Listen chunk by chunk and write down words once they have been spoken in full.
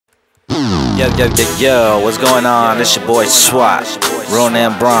Yo, what's going on? It's your boy Swat,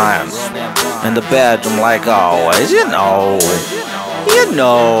 Ronan Brian, in the bedroom like always, you know.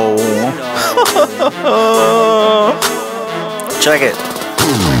 Check it.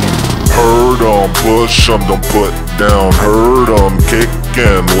 Heard 'em, push 'em, don't put down. Heard 'em,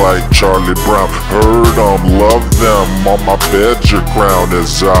 kicking like Charlie Brown. Heard 'em, love them, on my bed your crown.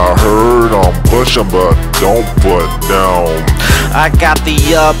 As I heard 'em, push 'em, but don't put down. I got the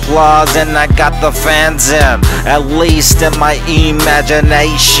applause and I got the fans in, at least in my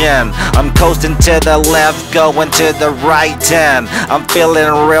imagination. I'm coasting to the left, going to the right hand. I'm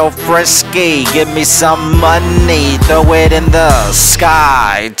feeling real frisky, give me some money, throw it in the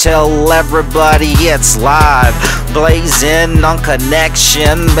sky. Tell everybody it's live, blazing on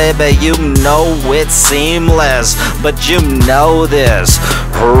connection. Baby, you know it's seamless, but you know this.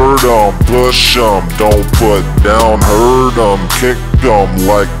 Heard 'em, push 'em, don't put down. Heard 'em, kick 'em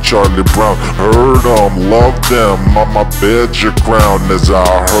like Charlie Brown. Heard 'em, love them, on my bed your crown. As I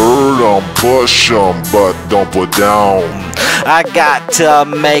heard 'em, push 'em, but don't put down. I got to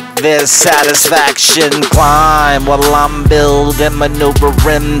make this satisfaction climb while I'm building,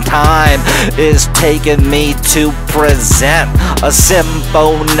 maneuvering. Time is taking me to present a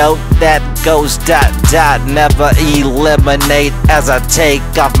simple note that goes dot dot, never eliminate as I take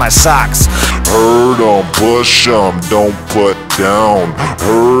off my socks. Heard 'em, push 'em, don't put down.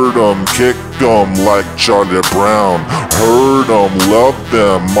 Heard 'em, kick 'em like Charlie Brown. Heard 'em, love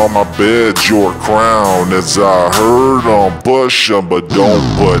them, on my bed your crown. As I heard 'em, push 'em, but don't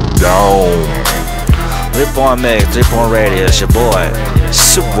put down. 3-point mix, 3-point radio, it's your boy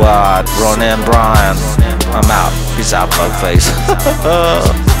Swat, Ronan Brian. I'm out. Peace out, fuckface.